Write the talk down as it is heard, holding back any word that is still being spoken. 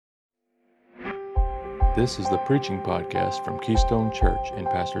This is the preaching podcast from Keystone Church and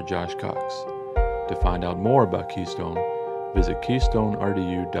Pastor Josh Cox. To find out more about Keystone, visit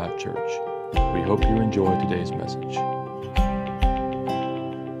keystonerdu.church. We hope you enjoy today's message.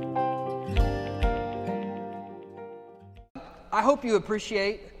 I hope you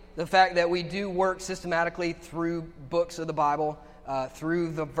appreciate the fact that we do work systematically through books of the Bible,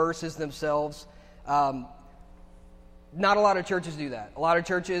 through the verses themselves. Not a lot of churches do that. A lot of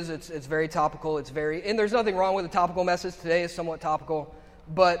churches, it's very topical. And there's nothing wrong with a topical message. Today is somewhat topical,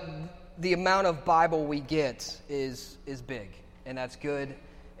 but the amount of Bible we get is big, and that's good,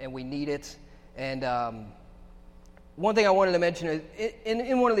 and we need it. And one thing I wanted to mention is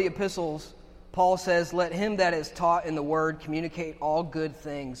in one of the epistles, Paul says, "Let him that is taught in the word communicate all good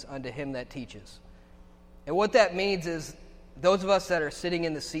things unto him that teaches." And what that means is those of us that are sitting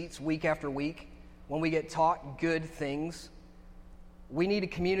in the seats week after week, when we get taught good things, we need to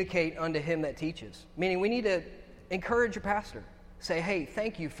communicate unto him that teaches. Meaning we need to encourage your pastor. Say, hey,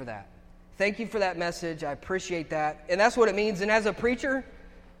 thank you for that. Thank you for that message. I appreciate that. And that's what it means. And as a preacher,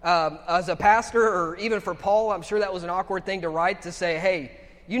 as a pastor, or even for Paul, I'm sure that was an awkward thing to write, to say, hey,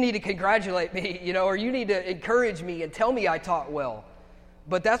 you need to congratulate me, or you need to encourage me and tell me I taught well.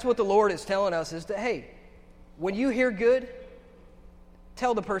 But that's what the Lord is telling us, is that, hey, when you hear good,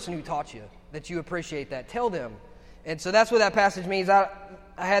 tell the person who taught you that you appreciate that. Tell them. And so that's what that passage means. I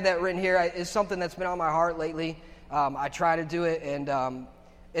had that written here. It's something that's been on my heart lately. I try to do it, and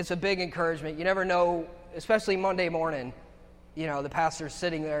it's a big encouragement. You never know, especially Monday morning, the pastor's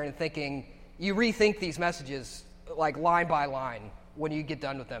sitting there and thinking, you rethink these messages like line by line when you get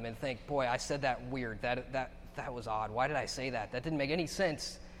done with them and think, boy, I said that weird. That was odd. Why did I say that? That didn't make any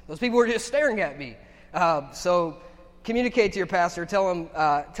sense. Those people were just staring at me. So communicate to your pastor. Tell him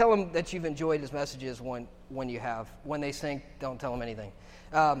that you've enjoyed his messages when you have. When they sing, don't tell him anything.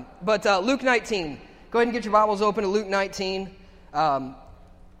 But Luke 19. Go ahead and get your Bibles open to Luke 19.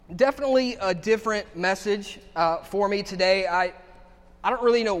 Definitely a different message for me today. I don't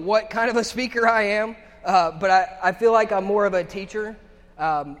really know what kind of a speaker I am, but I feel like I'm more of a teacher.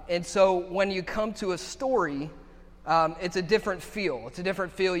 And so when you come to a story, it's a different feel. It's a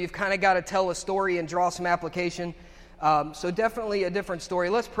different feel. You've kind of got to tell a story and draw some application. So definitely a different story.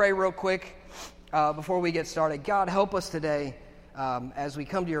 Let's pray real quick before we get started. God, help us today as we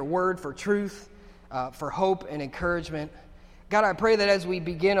come to your word for truth, for hope and encouragement. God, I pray that as we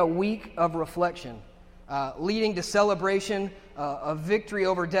begin a week of reflection, leading to celebration of victory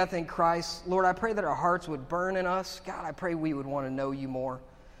over death in Christ, Lord, I pray that our hearts would burn in us. God, I pray we would want to know you more.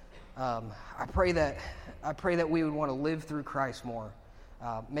 I pray that we would want to live through Christ more.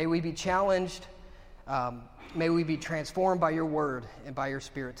 May we be challenged. May we be transformed by your word and by your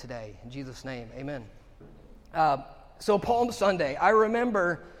spirit today. In Jesus' name, amen. So Palm Sunday. I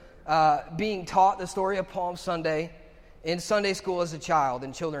remember being taught the story of Palm Sunday in Sunday school as a child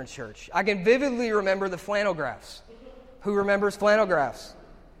in children's church. I can vividly remember the flannel graphs. Who remembers flannel graphs?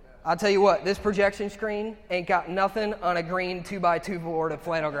 I'll tell you what, this projection screen ain't got nothing on a green 2x2 board of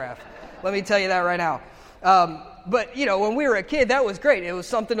flannel graph. Let me tell you that right now. But, when we were a kid, that was great. It was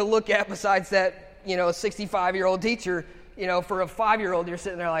something to look at besides that, a 65-year-old teacher, for a 5-year-old, you're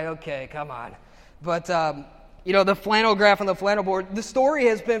sitting there like, okay, come on. But, the flannel graph on the flannel board, the story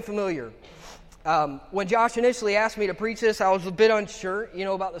has been familiar. When Josh initially asked me to preach this, I was a bit unsure,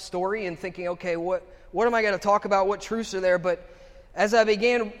 about the story and thinking, okay, what am I going to talk about? What truths are there? But as I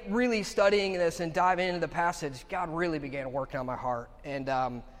began really studying this and diving into the passage, God really began working on my heart. And,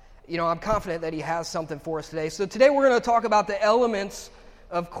 I'm confident that he has something for us today. So today we're going to talk about the elements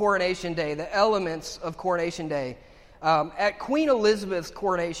of Coronation Day, At Queen Elizabeth's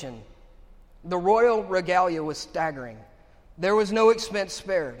coronation, the royal regalia was staggering. There was no expense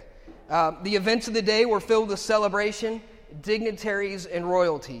spared. The events of the day were filled with celebration, dignitaries, and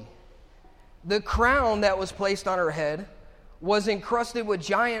royalty. The crown that was placed on her head was encrusted with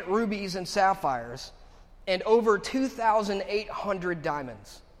giant rubies and sapphires and over 2,800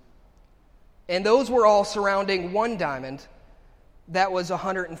 diamonds. And those were all surrounding one diamond that was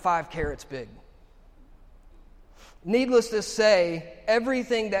 105 carats big. Needless to say,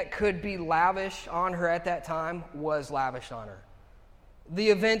 everything that could be lavished on her at that time was lavished on her. The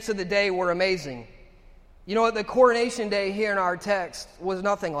events of the day were amazing. You know what? The coronation day here in our text was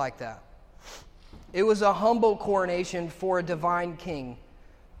nothing like that. It was a humble coronation for a divine king,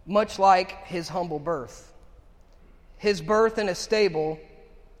 much like his humble birth. His birth in a stable,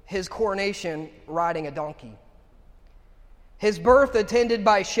 his coronation riding a donkey. His birth attended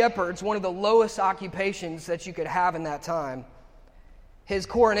by shepherds, one of the lowest occupations that you could have in that time. His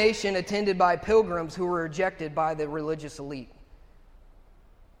coronation attended by pilgrims who were rejected by the religious elite.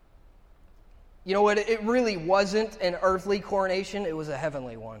 You know what? It really wasn't an earthly coronation. It was a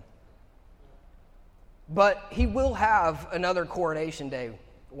heavenly one. But he will have another coronation day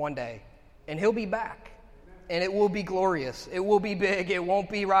one day. And he'll be back. And it will be glorious. It will be big. It won't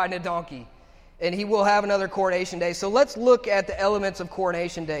be riding a donkey. And he will have another coronation day. So let's look at the elements of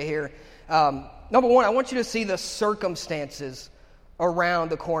coronation day here. Number one, I want you to see the circumstances around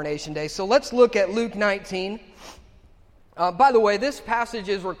the coronation day. So let's look at Luke 19. By the way, this passage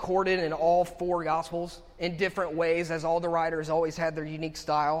is recorded in all four Gospels in different ways, as all the writers always had their unique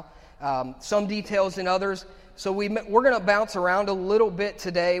style. Some details in others. So we're going to bounce around a little bit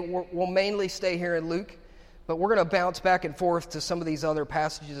today. We'll mainly stay here in Luke, but we're going to bounce back and forth to some of these other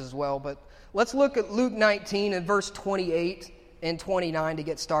passages as well. But let's look at Luke 19 and verse 28 and 29 to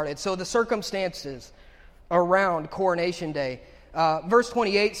get started. So the circumstances around coronation day. Verse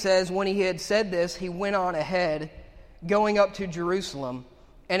 28 says, when he had said this, he went on ahead, going up to Jerusalem.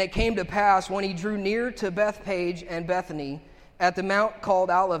 And it came to pass, when he drew near to Bethphage and Bethany, at the mount called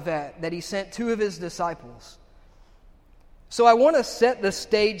Olivet, that he sent two of his disciples. So I want to set the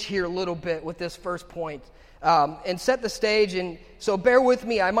stage here a little bit with this first point, and set the stage. And so bear with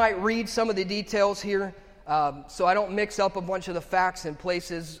me. I might read some of the details here, so I don't mix up a bunch of the facts and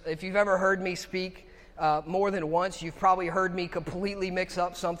places. If you've ever heard me speak more than once, you've probably heard me completely mix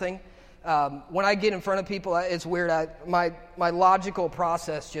up something. When I get in front of people, it's weird. My logical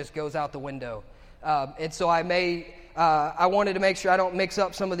process just goes out the window, and so I wanted to make sure I don't mix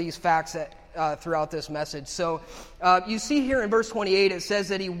up some of these facts throughout this message. So you see here in verse 28, it says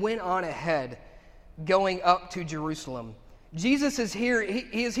that he went on ahead, going up to Jerusalem. Jesus is here.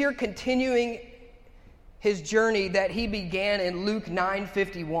 He is here continuing his journey that he began in Luke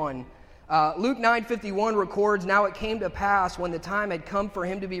 9:51. Luke 9:51 records, now it came to pass when the time had come for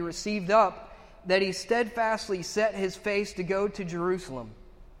him to be received up, that he steadfastly set his face to go to Jerusalem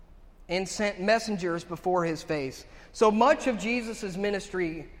and sent messengers before his face. So much of Jesus'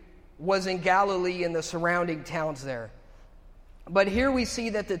 ministry was in Galilee and the surrounding towns there. But here we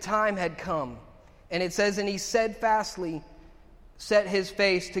see that the time had come. And it says, and he steadfastly set his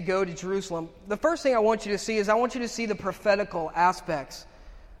face to go to Jerusalem. The first thing I want you to see is I want you to see the prophetical aspects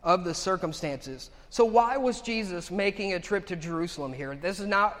of the circumstances. So why was Jesus making a trip to Jerusalem here? This is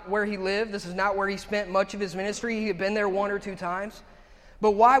not where he lived. This is not where he spent much of his ministry. He had been there one or two times.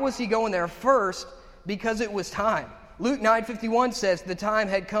 But why was he going there? First, because it was time. Luke 9:51 says the time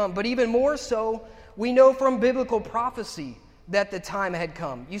had come. But even more so, we know from biblical prophecy that the time had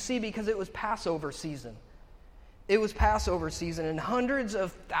come. You see, because it was Passover season. It was Passover season, and hundreds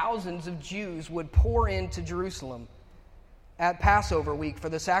of thousands of Jews would pour into Jerusalem at Passover week for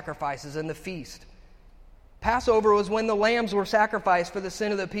the sacrifices and the feast. Passover was when the lambs were sacrificed for the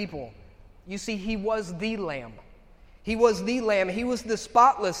sin of the people. You see, he was the lamb. He was the lamb. He was the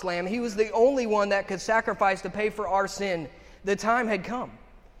spotless lamb. He was the only one that could sacrifice to pay for our sin. The time had come.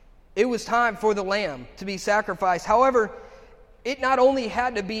 It was time for the lamb to be sacrificed. However, it not only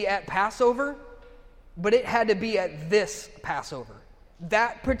had to be at Passover, but it had to be at this Passover.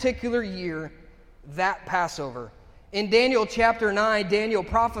 That particular year, that Passover. In Daniel chapter 9, Daniel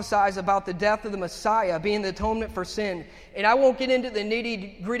prophesies about the death of the Messiah being the atonement for sin. And I won't get into the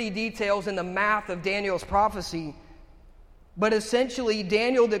nitty-gritty details and the math of Daniel's prophecy, but essentially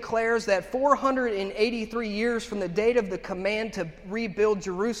Daniel declares that 483 years from the date of the command to rebuild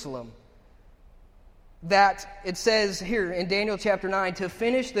Jerusalem, that it says here in Daniel chapter 9, to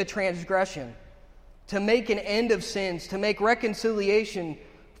finish the transgression, to make an end of sins, to make reconciliation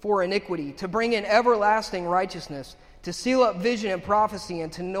for iniquity, to bring in everlasting righteousness, to seal up vision and prophecy,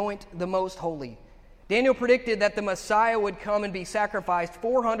 and to anoint the most holy. Daniel predicted that the Messiah would come and be sacrificed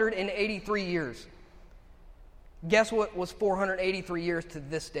 483 years. Guess what was 483 years to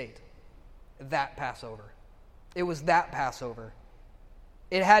this date? That Passover. It was that Passover.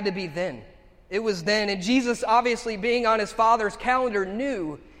 It had to be then. It was then. And Jesus, obviously being on his Father's calendar,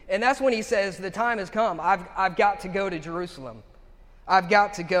 knew. And that's when he says, the time has come. I've got to go to Jerusalem. I've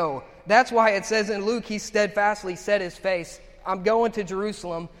got to go. That's why it says in Luke, he steadfastly set his face. I'm going to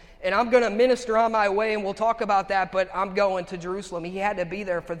Jerusalem, and I'm going to minister on my way, and we'll talk about that, but I'm going to Jerusalem. He had to be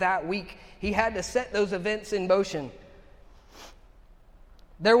there for that week. He had to set those events in motion.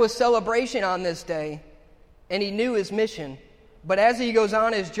 There was celebration on this day, and he knew his mission. But as he goes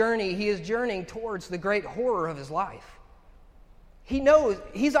on his journey, he is journeying towards the great horror of his life. He knows,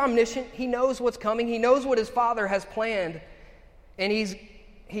 he's omniscient. He knows what's coming. He knows what his Father has planned. And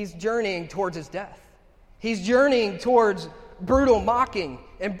he's journeying towards his death. He's journeying towards brutal mocking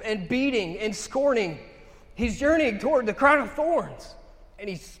and beating and scorning. He's journeying toward the crown of thorns. And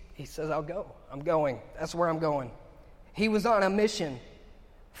he says, I'll go. I'm going. That's where I'm going. He was on a mission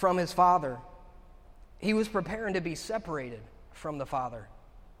from his Father. He was preparing to be separated from the Father.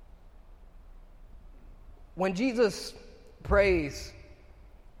 When Jesus prays,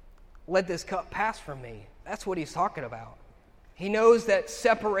 "Let this cup pass from me," that's what he's talking about. He knows that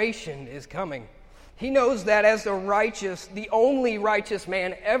separation is coming. He knows that as the only righteous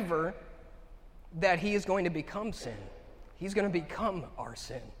man ever, that he is going to become sin. He's going to become our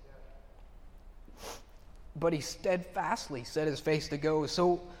sin. But he steadfastly set his face to go.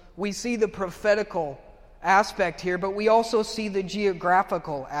 So we see the prophetical aspect here, but we also see the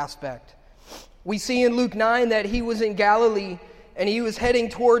geographical aspect. We see in Luke 9 that he was in Galilee and he was heading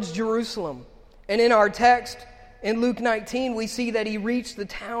towards Jerusalem. And in our text, in Luke 19, we see that he reached the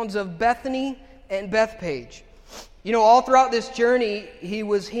towns of Bethany and Bethpage. You know, all throughout this journey, he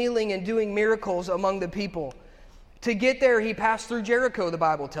was healing and doing miracles among the people. To get there, he passed through Jericho, the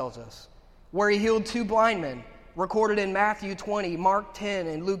Bible tells us, where he healed 2 blind men, recorded in Matthew 20, Mark 10,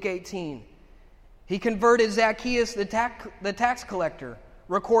 and Luke 18. He converted Zacchaeus, the tax collector,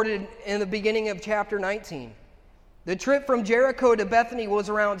 recorded in the beginning of chapter 19. The trip from Jericho to Bethany was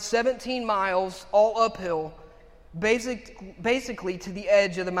around 17 miles, all uphill, basically to the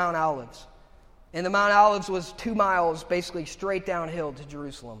edge of the Mount Olives. And the Mount Olives was 2 miles, basically straight downhill to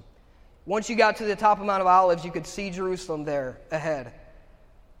Jerusalem. Once you got to the top of Mount Olives, you could see Jerusalem there ahead.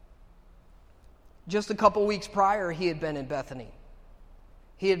 Just a couple weeks prior, he had been in Bethany.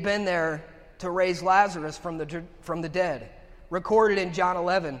 He had been there to raise Lazarus from the dead, recorded in John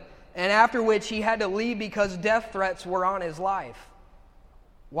 11, and after which he had to leave because death threats were on his life.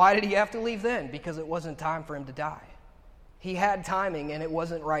 Why did he have to leave then? Because it wasn't time for him to die. He had timing, and it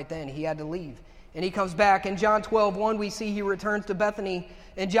wasn't right then. He had to leave. And he comes back. In John 12:1, we see he returns to Bethany.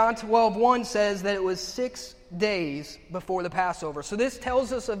 And John 12:1 says that it was 6 days before the Passover. So this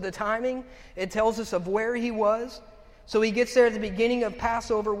tells us of the timing. It tells us of where he was. So he gets there at the beginning of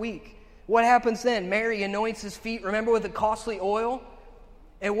Passover week. What happens then? Mary anoints his feet, remember, with the costly oil?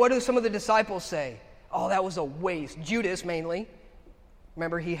 And what do some of the disciples say? Oh, that was a waste. Judas, mainly.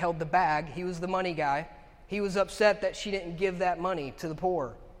 Remember, he held the bag. He was the money guy. He was upset that she didn't give that money to the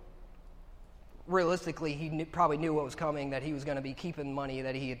poor. Realistically, he probably knew what was coming, that he was going to be keeping money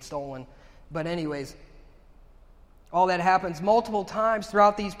that he had stolen. But anyways, all that happens multiple times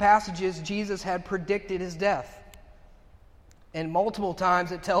throughout these passages. Jesus had predicted his death. And multiple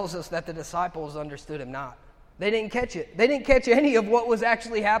times it tells us that the disciples understood him not. They didn't catch it. They didn't catch any of what was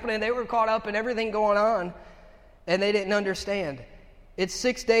actually happening. They were caught up in everything going on, and they didn't understand. It's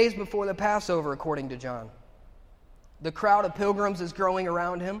 6 days before the Passover, according to John. The crowd of pilgrims is growing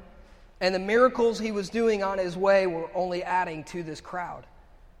around him, and the miracles he was doing on his way were only adding to this crowd.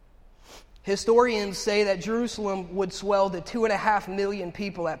 Historians say that Jerusalem would swell to 2.5 million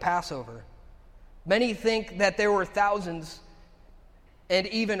people at Passover. Many think that there were thousands and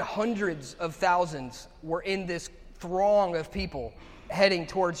even hundreds of thousands were in this throng of people heading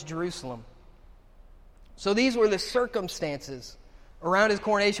towards Jerusalem. So these were the circumstances around his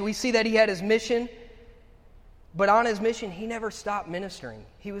coronation. We see that he had his mission, but on his mission, he never stopped ministering.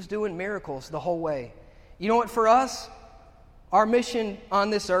 He was doing miracles the whole way. You know what, for us, our mission on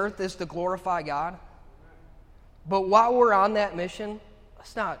this earth is to glorify God. But while we're on that mission,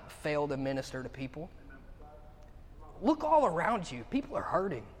 let's not fail to minister to people. Look all around you. People are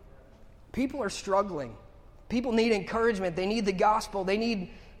hurting. People are struggling. People need encouragement. They need the gospel. They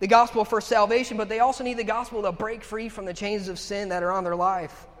need the gospel for salvation, but they also need the gospel to break free from the chains of sin that are on their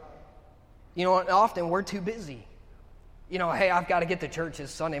life. You know, often we're too busy. You know, hey, I've got to get to church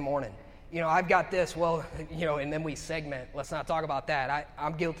this Sunday morning. You know, I've got this. Well, you know, and then we segment. Let's not talk about that.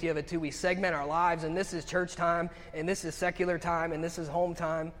 I'm guilty of it too. We segment our lives, and this is church time, and this is secular time, and this is home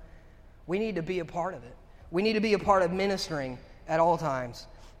time. We need to be a part of it. We need to be a part of ministering at all times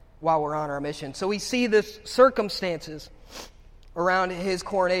while we're on our mission. So we see the circumstances around his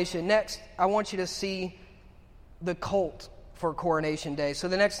coronation. Next, I want you to see the cult for Coronation Day. So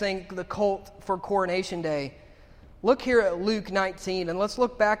the next thing, the cult for Coronation Day. Look here at Luke 19, and let's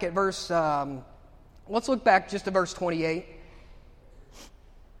look back at verse 28. Let's look back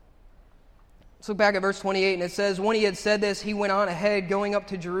at verse 28, and it says, "When he had said this, he went on ahead, going up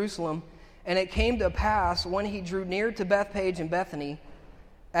to Jerusalem. And it came to pass, when he drew near to Bethpage and Bethany,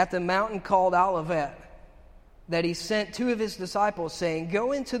 at the mountain called Olivet, that he sent 2 of his disciples, saying,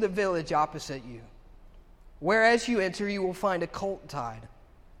 Go into the village opposite you. Where as you enter, you will find a colt tied,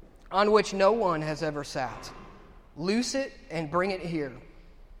 on which no one has ever sat. Loose it and bring it here.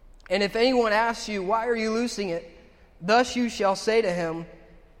 And if anyone asks you, Why are you loosing it? Thus you shall say to him,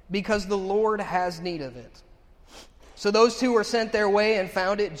 Because the Lord has need of it. So those 2 were sent their way and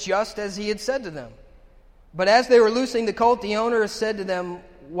found it just as he had said to them. But as they were loosing the colt, the owner said to them,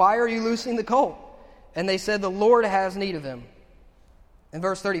 Why are you loosing the colt? And they said, the Lord has need of him. And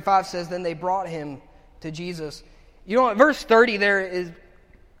verse 35 says, then they brought him to Jesus. You know what, verse 30 there is,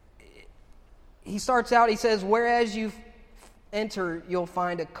 he starts out, he says, whereas you enter, you'll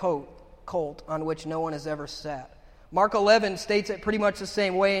find a colt on which no one has ever sat. Mark 11 states it pretty much the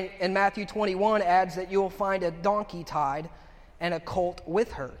same way, and Matthew 21 adds that you'll find a donkey tied and a colt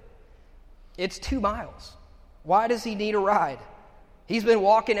with her. It's 2 miles. Why does he need a ride? He's been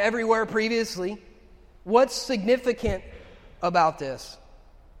walking everywhere previously. What's significant about this?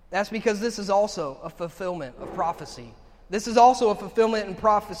 That's because this is also a fulfillment of prophecy. This is also a fulfillment in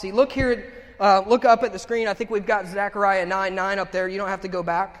prophecy. Look here, look up at the screen. I think we've got Zechariah 9:9 up there. You don't have to go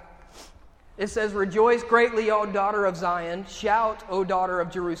back. It says, rejoice greatly, O daughter of Zion. Shout, O daughter of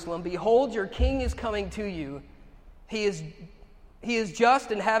Jerusalem. Behold, your king is coming to you. He is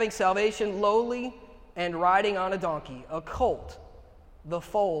just and having salvation, lowly and riding on a donkey, a colt, the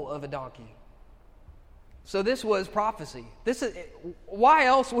foal of a donkey. So this was prophecy. Why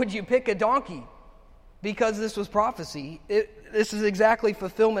else would you pick a donkey? Because this was prophecy. This is exactly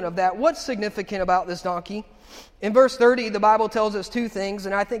fulfillment of that. What's significant about this donkey? In verse 30, the Bible tells us 2 things,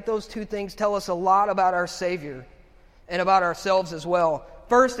 and I think those 2 things tell us a lot about our Savior and about ourselves as well.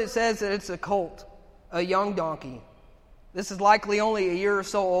 First, it says that it's a colt, a young donkey. This is likely only a year or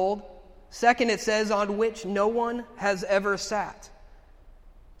so old. Second, it says on which no one has ever sat.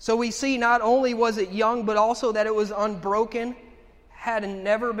 So we see not only was it young, but also that it was unbroken, had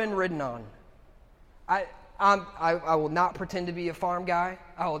never been ridden on. I will not pretend to be a farm guy.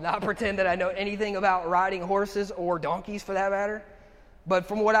 I will not pretend that I know anything about riding horses or donkeys for that matter. But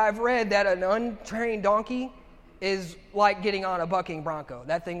from what I've read, that an untrained donkey is like getting on a bucking bronco.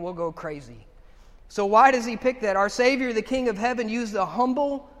 That thing will go crazy. So why does he pick that? Our Savior, the King of Heaven, used a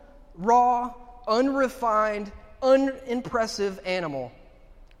humble, raw, unrefined, unimpressive animal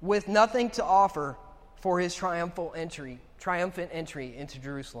with nothing to offer for his triumphant entry into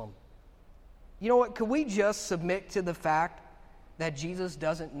Jerusalem. You know what? Could we just submit to the fact that Jesus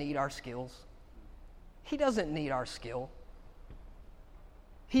doesn't need our skills? He doesn't need our skill.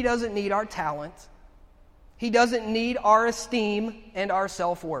 He doesn't need our talent. He doesn't need our esteem and our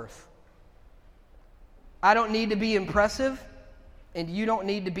self-worth. I don't need to be impressive, and you don't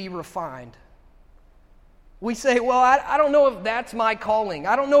need to be refined. We say, well, I don't know if that's my calling.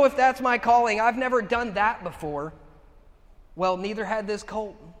 I don't know if that's my calling. I've never done that before. Well, neither had this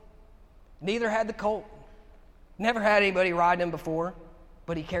colt. Neither had the colt. Never had anybody ride him before,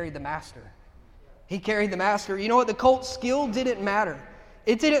 but he carried the master. He carried the master. You know what? The colt's skill didn't matter.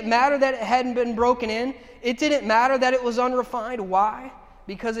 It didn't matter that it hadn't been broken in. It didn't matter that it was unrefined. Why?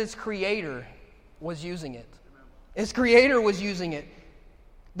 Because its creator was using it. Its creator was using it.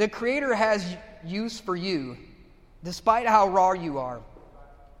 The creator has use for you, despite how raw you are.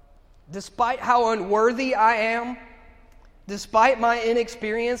 Despite how unworthy I am, despite my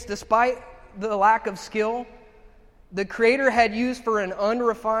inexperience, despite the lack of skill, the Creator had use for an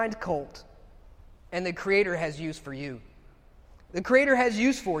unrefined colt, and the Creator has use for you. The Creator has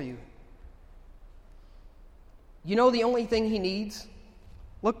use for you. You know the only thing He needs?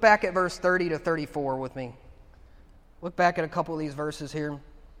 Look back at verse 30 to 34 with me. Look back at a couple of these verses here.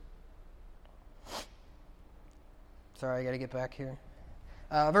 Sorry, I got to get back here.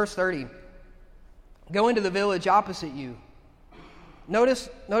 Verse 30. Go into the village opposite you. Notice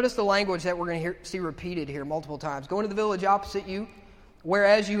the language that we're going to see repeated here multiple times. Go into the village opposite you, where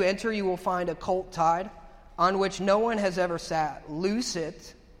as you enter you will find a colt tied, on which no one has ever sat. Loose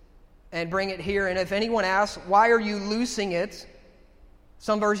it and bring it here. And if anyone asks, why are you loosing it?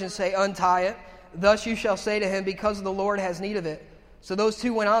 Some versions say, untie it. Thus you shall say to him, because the Lord has need of it. So those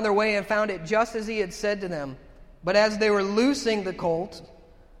 2 went on their way and found it just as he had said to them. But as they were loosing the colt,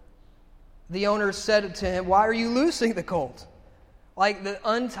 the owner said to him, why are you loosing the colt? Like,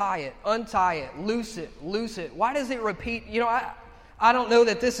 untie it, loose it. Why does it repeat? You know, I don't know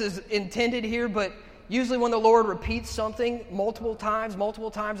that this is intended here, but usually when the Lord repeats something multiple times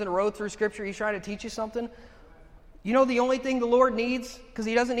in a row through Scripture, He's trying to teach you something. You know the only thing the Lord needs, because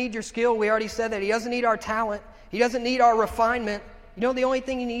He doesn't need your skill, we already said that. He doesn't need our talent. He doesn't need our refinement. You know the only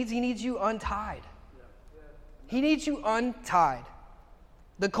thing He needs you untied. He needs you untied.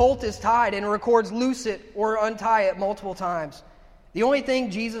 The colt is tied and records loose it or untie it multiple times. The only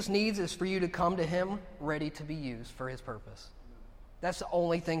thing Jesus needs is for you to come to Him ready to be used for His purpose. That's the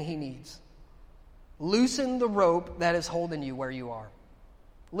only thing He needs. Loosen the rope that is holding you where you are.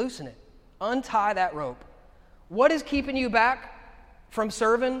 Loosen it. Untie that rope. What is keeping you back from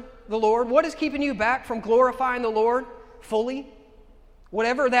serving the Lord? What is keeping you back from glorifying the Lord fully?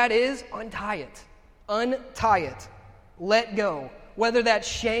 Whatever that is, untie it. Untie it. Let go. Whether that's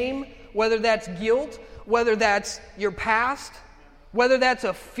shame, whether that's guilt, whether that's your past, whether that's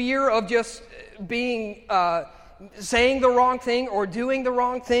a fear of just being saying the wrong thing or doing the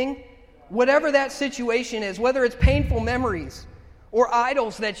wrong thing, whatever that situation is, whether it's painful memories or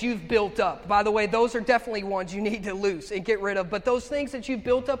idols that you've built up. By the way, those are definitely ones you need to loose and get rid of. But those things that you've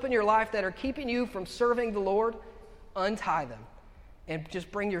built up in your life that are keeping you from serving the Lord, untie them and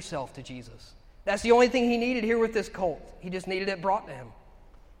just bring yourself to Jesus. That's the only thing he needed here with this colt. He just needed it brought to him.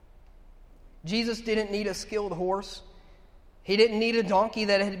 Jesus didn't need a skilled horse. He didn't need a donkey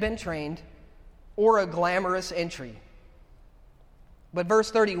that had been trained or a glamorous entry. But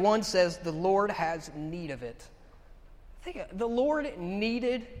verse 31 says, the Lord has need of it. The Lord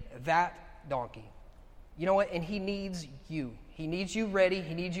needed that donkey. You know what? And he needs you. He needs you ready.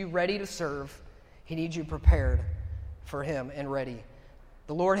 He needs you ready to serve. He needs you prepared for him and ready.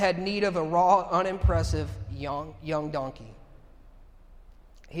 The Lord had need of a raw, unimpressive young donkey.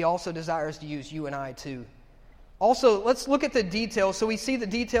 He also desires to use you and I too. Also, let's look at the details. So we see the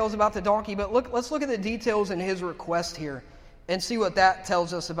details about the donkey, but let's look at the details in his request here and see what that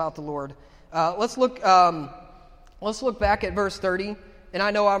tells us about the Lord. Let's look back at verse 30. And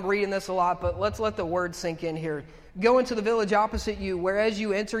I know I'm reading this a lot, but let's let the word sink in here. Go into the village opposite you, where as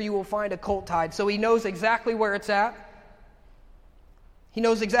you enter you will find a colt tied. So he knows exactly where it's at. He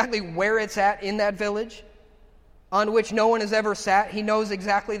knows exactly where it's at in that village, on which no one has ever sat. He knows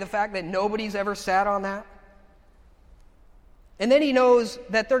exactly the fact that nobody's ever sat on that. And then he knows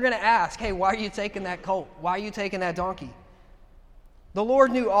that they're going to ask, hey, why are you taking that colt? Why are you taking that donkey? The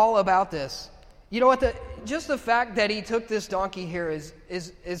Lord knew all about this. You know what? Just the fact that he took this donkey here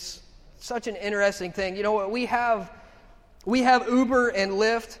is such an interesting thing. You know what? We have Uber and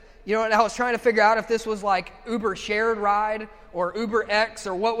Lyft. You know, and I was trying to figure out if this was like Uber shared ride or Uber X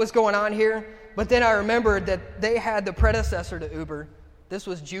or what was going on here. But then I remembered that they had the predecessor to Uber. This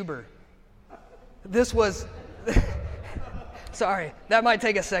was Juber. This was... Sorry, that might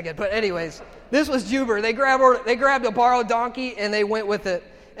take a second. But anyways, this was Juber. They grabbed a borrowed donkey and they went with it.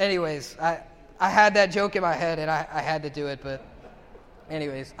 Anyways, I had that joke in my head and I had to do it. But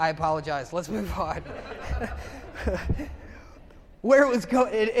anyways, I apologize. Let's move on. Where it was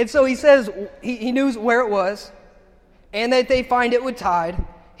going, and so he says he knew where it was, and that they find it tied.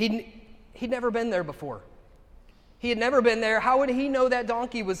 He'd never been there before. He had never been there. How would he know that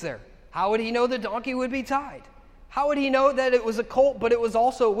donkey was there? How would he know the donkey would be tied? How would he know that it was a colt, but it was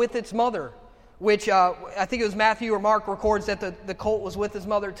also with its mother, which I think it was Matthew or Mark records that the colt was with his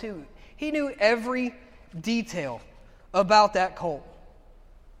mother too. He knew every detail about that colt.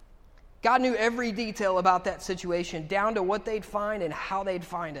 God knew every detail about that situation, down to what they'd find and how they'd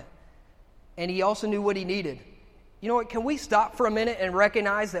find it. And he also knew what he needed. You know what? Can we stop for a minute and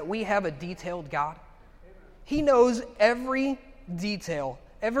recognize that we have a detailed God? He knows every detail,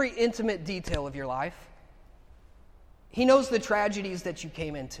 every intimate detail of your life. He knows the tragedies that you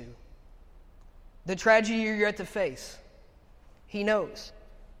came into, the tragedy you're yet to face. He knows.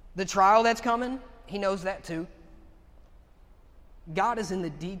 The trial that's coming, he knows that too. God is in the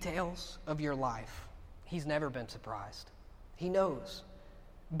details of your life. He's never been surprised. He knows.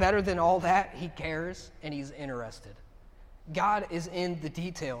 Better than all that, he cares and he's interested. God is in the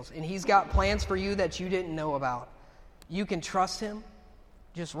details, and he's got plans for you that you didn't know about. You can trust him.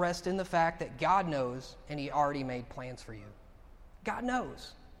 Just rest in the fact that God knows, and he already made plans for you. God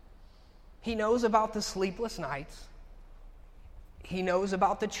knows. He knows about the sleepless nights. He knows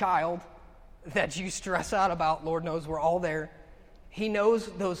about the child that you stress out about. Lord knows we're all there. He knows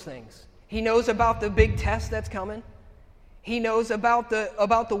those things. He knows about the big test that's coming. He knows about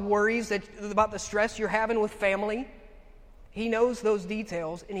the worries, about the stress you're having with family. He knows those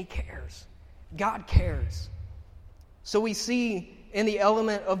details, and he cares. God cares. So we see in the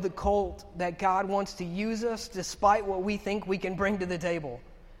element of the colt that God wants to use us despite what we think we can bring to the table.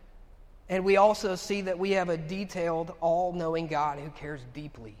 And we also see that we have a detailed, all-knowing God who cares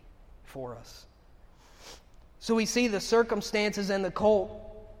deeply for us. So we see the circumstances and the colt.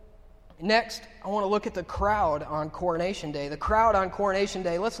 Next, I want to look at the crowd on Coronation Day. The crowd on Coronation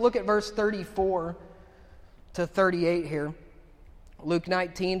Day. Let's look at verse 34 to 38 here. Luke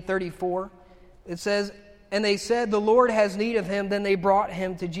 19:34. It says, "And they said, 'The Lord has need of him.' Then they brought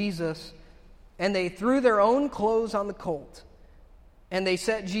him to Jesus, and they threw their own clothes on the colt, and they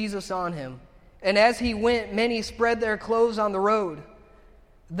set Jesus on him. And as he went, many spread their clothes on the road.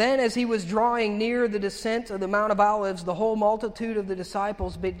 Then as he was drawing near the descent of the Mount of Olives, the whole multitude of the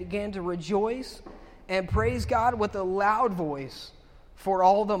disciples began to rejoice and praise God with a loud voice for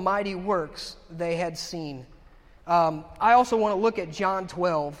all the mighty works they had seen." I also want to look at John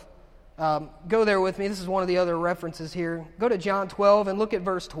 12. Go there with me. This is one of the other references here. Go to John 12 and look at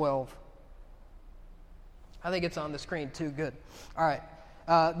verse 12. I think it's on the screen too. Good. All right.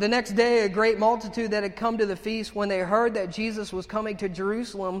 The next day, a great multitude that had come to the feast, when they heard that Jesus was coming to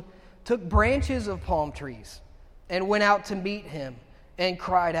Jerusalem, took branches of palm trees and went out to meet him and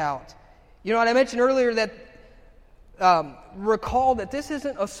cried out. You know what I mentioned earlier, that recall that this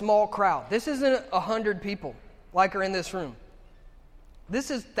isn't a small crowd. This isn't 100 people like are in this room.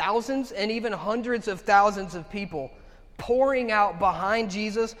 This is thousands and even hundreds of thousands of people pouring out behind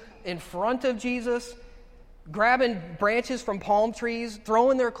Jesus, in front of Jesus, grabbing branches from palm trees,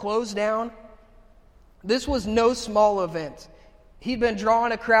 throwing their clothes down. This was no small event. He'd been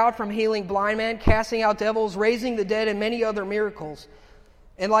drawing a crowd from healing blind men, casting out devils, raising the dead, and many other miracles.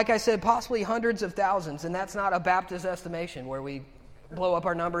 And like I said, possibly hundreds of thousands, and that's not a Baptist estimation where we blow up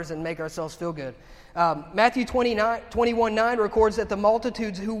our numbers and make ourselves feel good. Matthew 21:9 records that the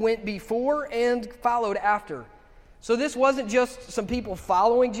multitudes who went before and followed after. So this wasn't just some people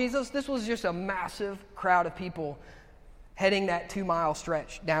following Jesus. This was just a massive crowd of people heading that 2-mile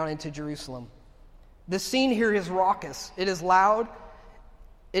stretch down into Jerusalem. The scene here is raucous. It is loud.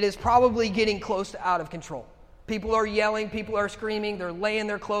 It is probably getting close to out of control. People are yelling. People are screaming. They're laying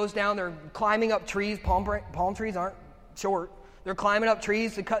their clothes down. They're climbing up trees. Palm trees aren't short. They're climbing up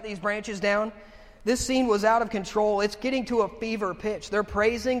trees to cut these branches down. This scene was out of control. It's getting to a fever pitch. They're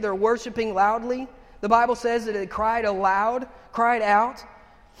praising. They're worshiping loudly. The Bible says that it cried out.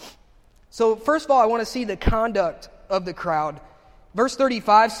 So first of all, I want to see the conduct of the crowd. Verse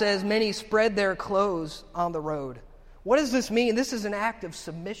 35 says, many spread their clothes on the road. What does this mean? This is an act of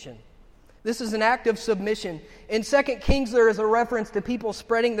submission. This is an act of submission. In 2 Kings, there is a reference to people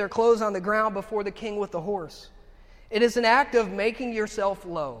spreading their clothes on the ground before the king with the horse. It is an act of making yourself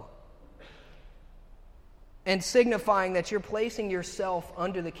low and signifying that you're placing yourself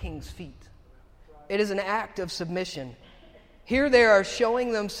under the king's feet. It is an act of submission. Here they are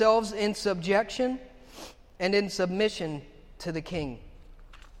showing themselves in subjection and in submission to the king.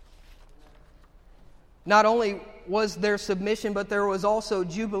 Not only was there submission, but there was also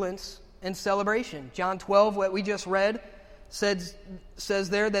jubilance and celebration. John 12, what we just read, says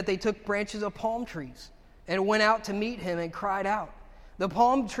there that they took branches of palm trees and went out to meet him and cried out. The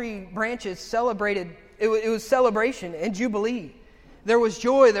palm tree branches celebrated, it was celebration and jubilee. There was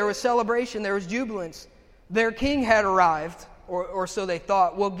joy, there was celebration, there was jubilance. Their king had arrived, or so they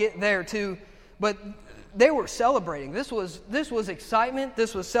thought. We'll get there too. But they were celebrating. This was excitement,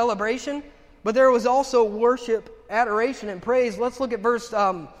 this was celebration, but there was also worship, adoration, and praise. Let's look at verse,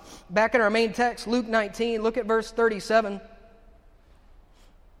 back in our main text, Luke 19, look at verse 37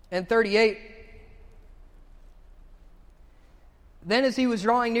 and 38. Then as he was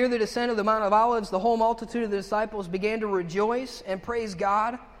drawing near the descent of the Mount of Olives, the whole multitude of the disciples began to rejoice and praise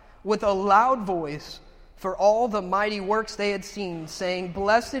God with a loud voice for all the mighty works they had seen, saying,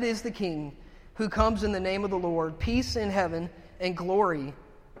 blessed is the King who comes in the name of the Lord, peace in heaven and glory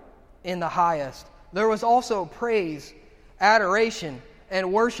in the highest. There was also praise, adoration,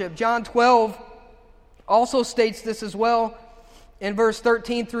 and worship. John 12 also states this as well in verse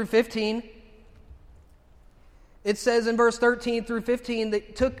 13 through 15. It says in verse 13 through 15, they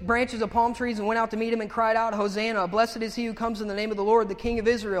took branches of palm trees and went out to meet him and cried out, Hosanna, blessed is he who comes in the name of the Lord, the King of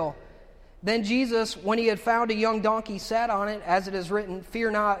Israel. Then Jesus, when he had found a young donkey, sat on it, as it is written, fear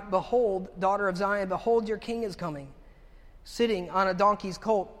not, behold, daughter of Zion, behold, your king is coming, sitting on a donkey's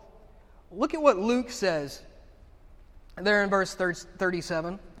colt. Look at what Luke says there in verse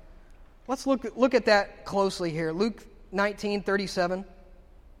 37. Let's look at that closely here. Luke 19:37.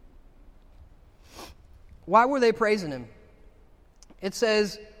 Why were they praising him? It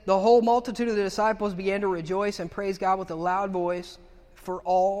says, the whole multitude of the disciples began to rejoice and praise God with a loud voice for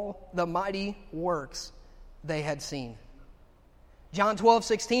all the mighty works they had seen. John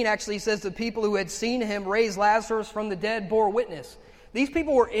 12:16 actually says the people who had seen him raise Lazarus from the dead bore witness. These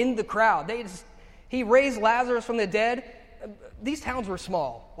people were in the crowd. He raised Lazarus from the dead. These towns were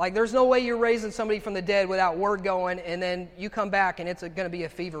small. Like, there's no way you're raising somebody from the dead without word going, and then you come back and it's going to be a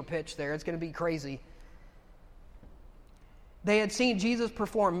fever pitch there. It's going to be crazy. They had seen Jesus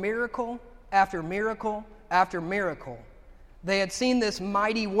perform miracle after miracle after miracle. They had seen this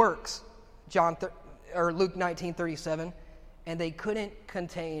mighty works, Luke 19:37, and they couldn't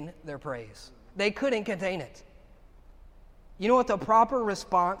contain their praise. They couldn't contain it. You know what the proper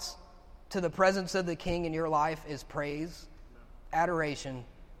response to the presence of the King in your life is? Praise, adoration,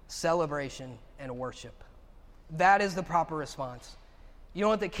 celebration, and worship. That is the proper response. You know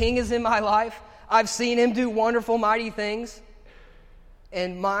what? The King is in my life. I've seen him do wonderful, mighty things.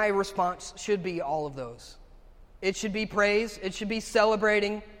 And my response should be all of those. It should be praise, it should be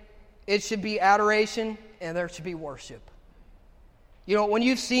celebrating, it should be adoration, and there should be worship. You know, when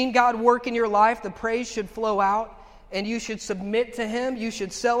you've seen God work in your life, the praise should flow out, and you should submit to Him, you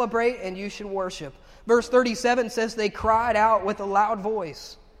should celebrate, and you should worship. Verse 37 says they cried out with a loud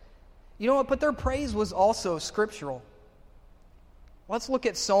voice. You know what? But their praise was also scriptural. Let's look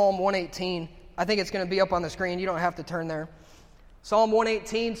at Psalm 118. I think it's going to be up on the screen. You don't have to turn there. Psalm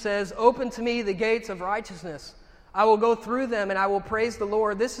 118 says, "Open to me the gates of righteousness. I will go through them, and I will praise the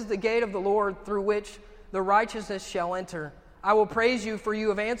Lord. This is the gate of the Lord through which the righteousness shall enter. I will praise you, for you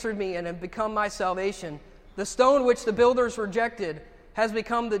have answered me and have become my salvation. The stone which the builders rejected has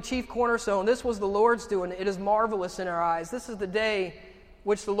become the chief cornerstone. This was the Lord's doing. It is marvelous in our eyes. This is the day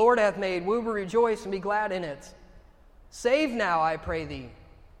which the Lord hath made. We will rejoice and be glad in it. Save now, I pray thee.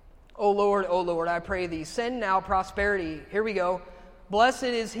 O Lord, I pray thee. Send now prosperity." Here we go. "Blessed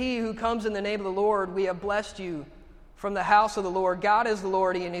is he who comes in the name of the Lord. We have blessed you from the house of the Lord. God is the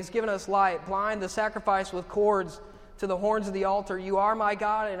Lord, and He's given us light. Blind the sacrifice with cords to the horns of the altar. You are my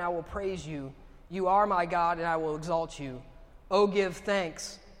God, and I will praise you. You are my God, and I will exalt you. Oh, give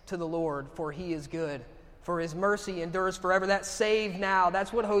thanks to the Lord, for He is good, for His mercy endures forever." That's save now.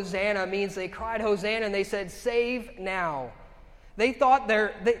 That's what Hosanna means. They cried Hosanna, and they said, "Save now." They thought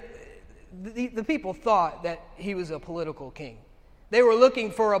the people thought that He was a political king. They were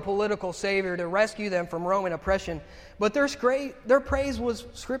looking for a political savior to rescue them from Roman oppression. But their praise was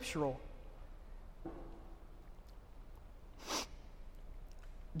scriptural.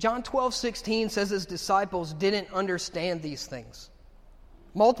 John 12:16 says His disciples didn't understand these things.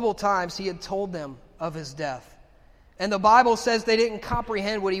 Multiple times He had told them of His death. And the Bible says they didn't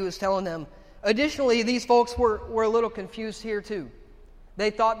comprehend what He was telling them. Additionally, these folks were a little confused here too. They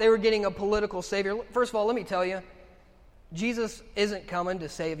thought they were getting a political savior. First of all, let me tell you, Jesus isn't coming to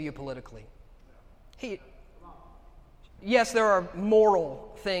save you politically. Yes, there are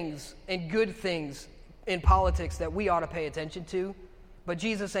moral things and good things in politics that we ought to pay attention to, but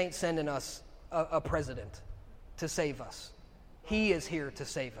Jesus ain't sending us a president to save us. He is here to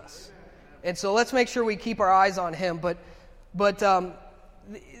save us. And so let's make sure we keep our eyes on Him. But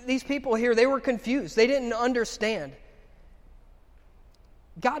these people here, they were confused. They didn't understand.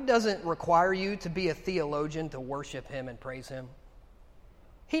 God doesn't require you to be a theologian to worship Him and praise Him.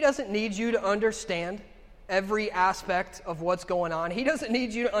 He doesn't need you to understand every aspect of what's going on. He doesn't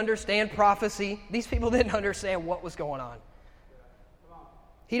need you to understand prophecy. These people didn't understand what was going on.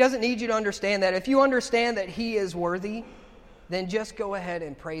 He doesn't need you to understand that. If you understand that He is worthy, then just go ahead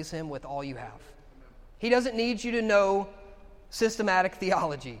and praise Him with all you have. He doesn't need you to know systematic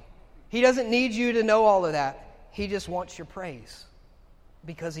theology. He doesn't need you to know all of that. He just wants your praise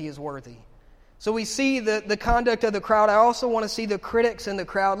because He is worthy. So we see the conduct of the crowd. I also want to see the critics in the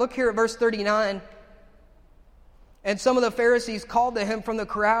crowd. Look here at verse 39. "And some of the Pharisees called to Him from the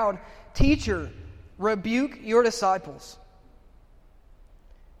crowd, 'Teacher, rebuke your disciples.'"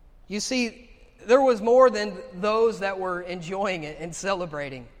 You see, there was more than those that were enjoying it and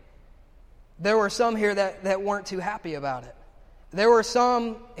celebrating. There were some here that weren't too happy about it. There were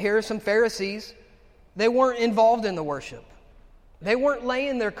some Pharisees, they weren't involved in the worship. They weren't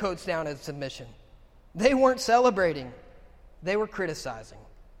laying their coats down in submission. They weren't celebrating. They were criticizing.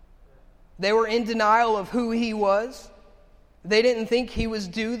 They were in denial of who He was. They didn't think He was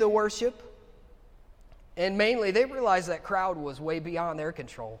due the worship. And mainly, they realized that crowd was way beyond their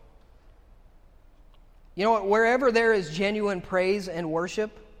control. You know what? Wherever there is genuine praise and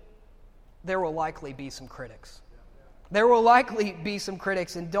worship, there will likely be some critics. There will likely be some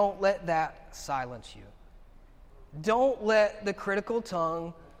critics, and don't let that silence you. Don't let the critical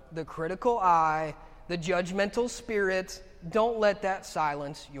tongue, the critical eye, the judgmental spirit, don't let that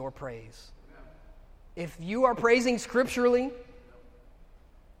silence your praise. If you are praising scripturally,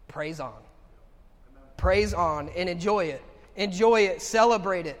 praise on. Praise on and enjoy it. Enjoy it,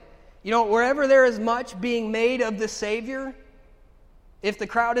 celebrate it. You know, wherever there is much being made of the Savior, if the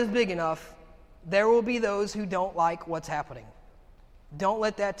crowd is big enough, there will be those who don't like what's happening. Don't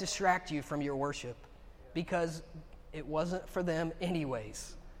let that distract you from your worship, because it wasn't for them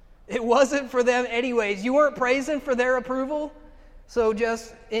anyways. It wasn't for them anyways. You weren't praising for their approval, so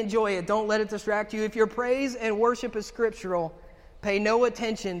just enjoy it. Don't let it distract you. If your praise and worship is scriptural, pay no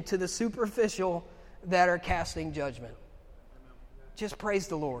attention to the superficial that are casting judgment. Just praise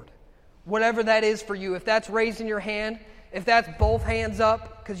the Lord. Whatever that is for you, if that's raising your hand, if that's both hands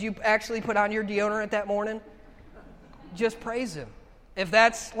up because you actually put on your deodorant that morning, just praise Him. If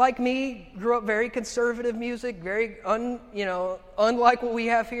that's like me, grew up very conservative music, very unlike what we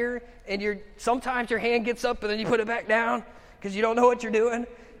have here, and sometimes your hand gets up and then you put it back down because you don't know what you're doing,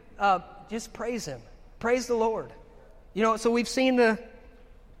 just praise Him. Praise the Lord. You know, so we've seen the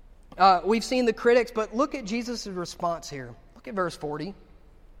critics, but look at Jesus' response here. Look at verse 40.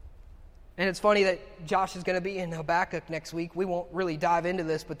 And it's funny that Josh is going to be in Habakkuk next week. We won't really dive into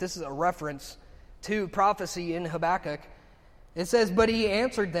this, but this is a reference to prophecy in Habakkuk. It says, but he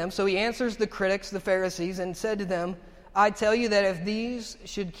answered them. So he answers the critics, the Pharisees, and said to them, I tell you that if these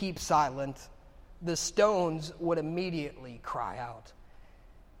should keep silent, the stones would immediately cry out.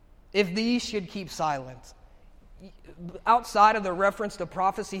 If these should keep silent. Outside of the reference to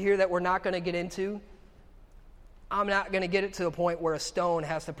prophecy here that we're not going to get into, I'm not going to get it to the point where a stone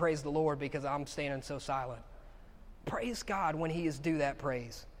has to praise the Lord because I'm standing so silent. Praise God when he is due that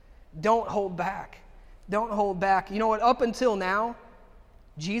praise. Don't hold back. Don't hold back. You know what? Up until now,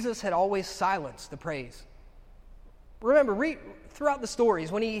 Jesus had always silenced the praise. Remember, read throughout the stories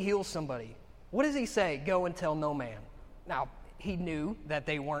when he heals somebody. What does he say? Go and tell no man. Now, he knew that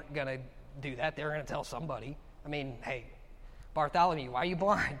they weren't going to do that. They were going to tell somebody. I mean, hey, Bartholomew, why are you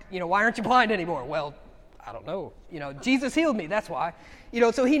blind? Why aren't you blind anymore? Well, I don't know. Jesus healed me. That's why.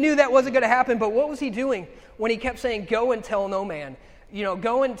 So he knew that wasn't going to happen. But what was he doing when he kept saying, go and tell no man?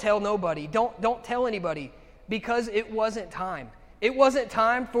 Go and tell nobody. Don't tell anybody, because it wasn't time. It wasn't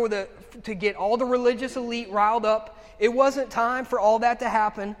time to get all the religious elite riled up. It wasn't time for all that to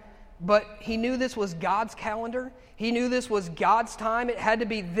happen. But he knew this was God's calendar. He knew this was God's time. It had to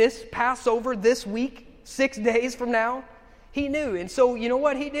be this Passover this week, 6 days from now. He knew. And so you know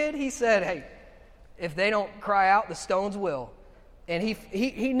what he did? He said, hey, if they don't cry out, the stones will. And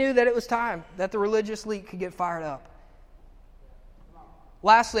he knew that it was time, that the religious elite could get fired up.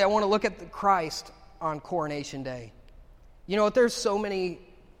 Lastly, I want to look at the Christ on Coronation Day. There's so many,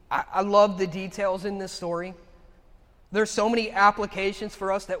 I love the details in this story. There's so many applications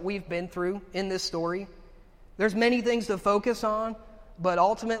for us that we've been through in this story. There's many things to focus on, but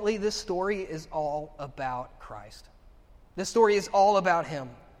ultimately this story is all about Christ. This story is all about him.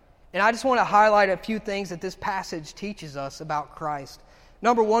 And I just want to highlight a few things that this passage teaches us about Christ.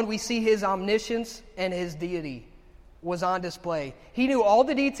 Number one, we see his omniscience and his deity was on display. He knew all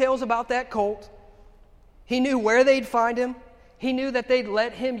the details about that colt. He knew where they'd find him. He knew that they'd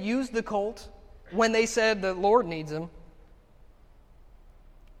let him use the colt when they said the Lord needs him.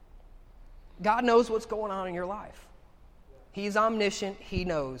 God knows what's going on in your life. He's omniscient. He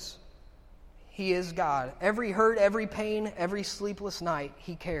knows. He is God. Every hurt, every pain, every sleepless night,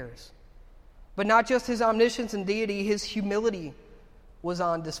 he cares. But not just his omniscience and deity, his humility was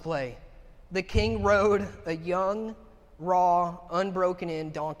on display. The king rode a young, raw,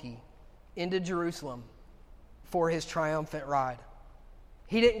 unbroken-in donkey into Jerusalem for his triumphant ride.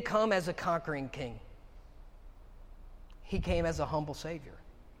 He didn't come as a conquering king. He came as a humble Savior.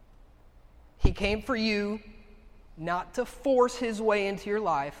 He came for you, not to force his way into your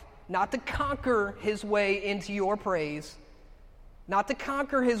life, not to conquer his way into your praise, not to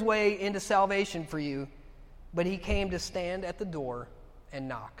conquer his way into salvation for you, but he came to stand at the door and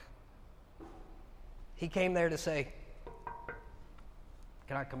knock. He came there to say,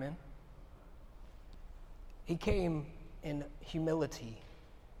 can I come in? He came in humility.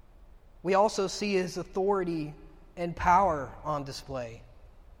 We also see his authority and power on display.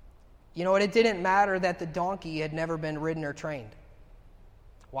 You know what? It didn't matter that the donkey had never been ridden or trained.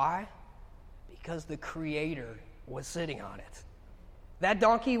 Why? Because the Creator was sitting on it. That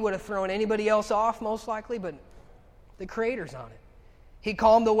donkey would have thrown anybody else off, most likely, but the Creator's on it. He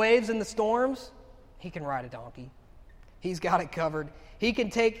calmed the waves and the storms. He can ride a donkey. He's got it covered. He can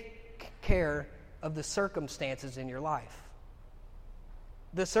take care of the circumstances in your life.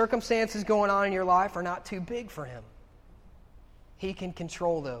 The circumstances going on in your life are not too big for him. He can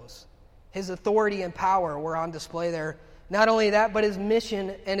control those. His authority and power were on display there. Not only that, but his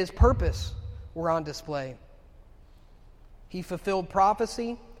mission and his purpose were on display. He fulfilled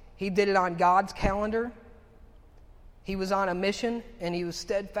prophecy. He did it on God's calendar. He was on a mission, and he was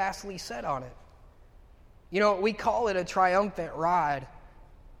steadfastly set on it. You know, we call it a triumphant ride,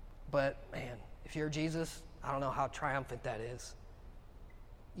 but man, if you're Jesus, I don't know how triumphant that is.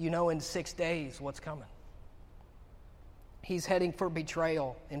 You know in 6 days what's coming. He's heading for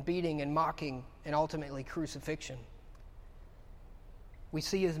betrayal and beating and mocking and ultimately crucifixion. We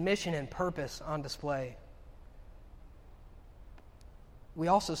see his mission and purpose on display. We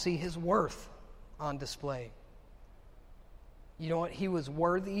also see his worth on display. You know what? He was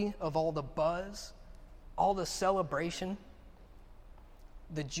worthy of all the buzz, all the celebration,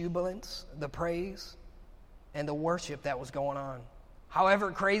 the jubilance, the praise, and the worship that was going on.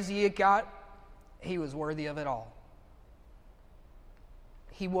 However crazy it got, he was worthy of it all.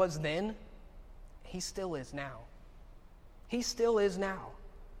 He was then, he still is now. He still is now.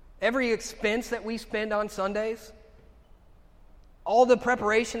 Every expense that we spend on Sundays, all the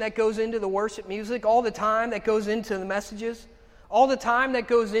preparation that goes into the worship music, all the time that goes into the messages, all the time that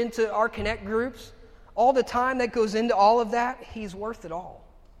goes into our connect groups, all the time that goes into all of that, He's worth it all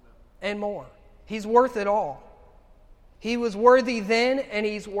and more. He's worth it all. He was worthy then, and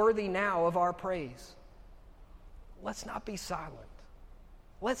He's worthy now of our praise. Let's not be silent.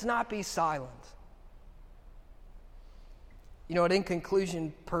 Let's not be silent. You know what, in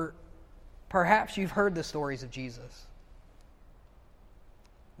conclusion, perhaps you've heard the stories of Jesus.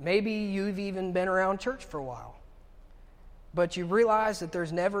 Maybe you've even been around church for a while. But you realize that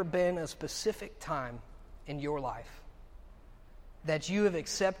there's never been a specific time in your life that you have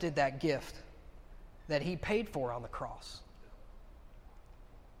accepted that gift that He paid for on the cross.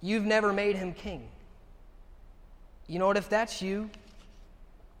 You've never made Him king. You know what, if that's you,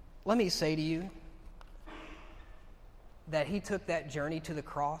 let me say to you that He took that journey to the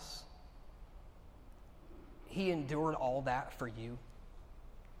cross. He endured all that for you.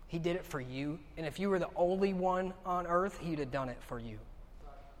 He did it for you. And if you were the only one on earth, He'd have done it for you.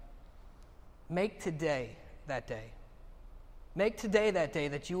 Make today that day. Make today that day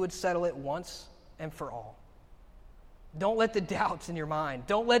that you would settle it once and for all. Don't let the doubts in your mind,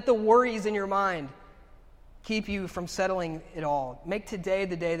 don't let the worries in your mind keep you from settling it all. Make today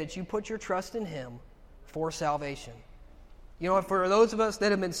the day that you put your trust in Him for salvation. You know, for those of us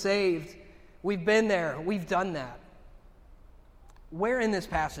that have been saved, we've been there, we've done that. Where in this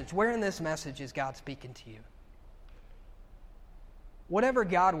passage, where in this message is God speaking to you? Whatever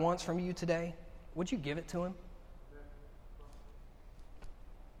God wants from you today, would you give it to Him?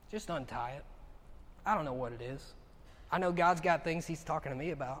 Just untie it. I don't know what it is. I know God's got things He's talking to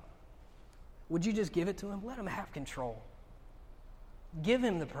me about. Would you just give it to Him? Let Him have control. Give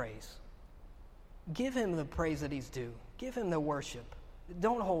Him the praise. Give Him the praise that He's due. Give Him the worship.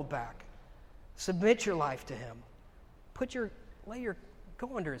 Don't hold back. Submit your life to Him.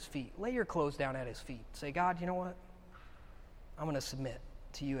 Go under His feet. Lay your clothes down at His feet. Say, God, you know what? I'm going to submit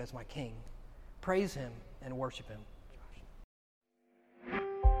to You as my King. Praise Him and worship Him.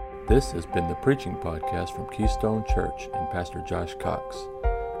 This has been the preaching podcast from Keystone Church and Pastor Josh Cox.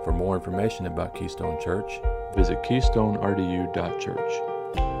 For more information about Keystone Church, visit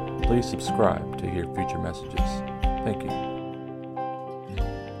keystonerdu.church. Please subscribe to hear future messages. Thank you.